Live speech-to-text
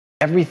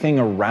Everything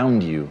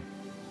around you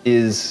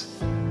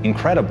is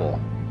incredible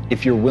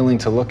if you're willing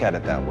to look at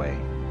it that way.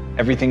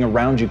 Everything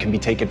around you can be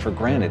taken for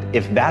granted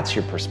if that's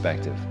your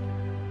perspective.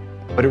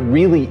 But it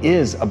really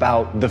is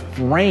about the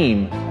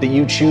frame that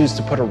you choose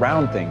to put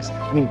around things.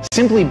 I mean,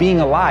 simply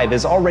being alive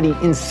is already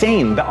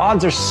insane. The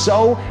odds are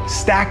so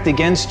stacked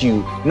against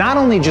you, not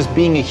only just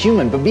being a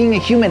human, but being a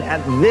human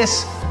at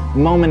this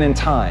moment in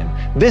time.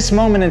 This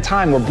moment in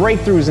time where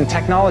breakthroughs in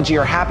technology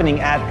are happening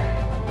at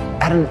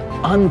an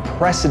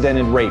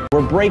unprecedented rate,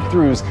 where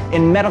breakthroughs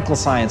in medical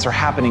science are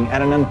happening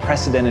at an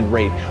unprecedented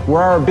rate,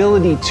 where our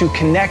ability to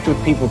connect with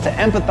people, to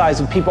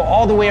empathize with people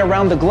all the way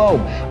around the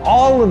globe,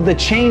 all of the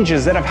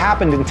changes that have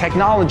happened in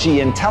technology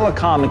and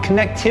telecom and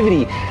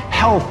connectivity,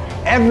 health,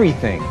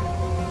 everything.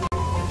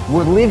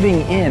 We're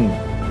living in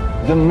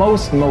the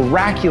most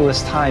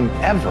miraculous time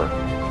ever.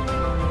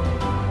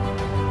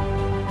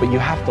 But you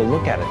have to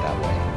look at it that way.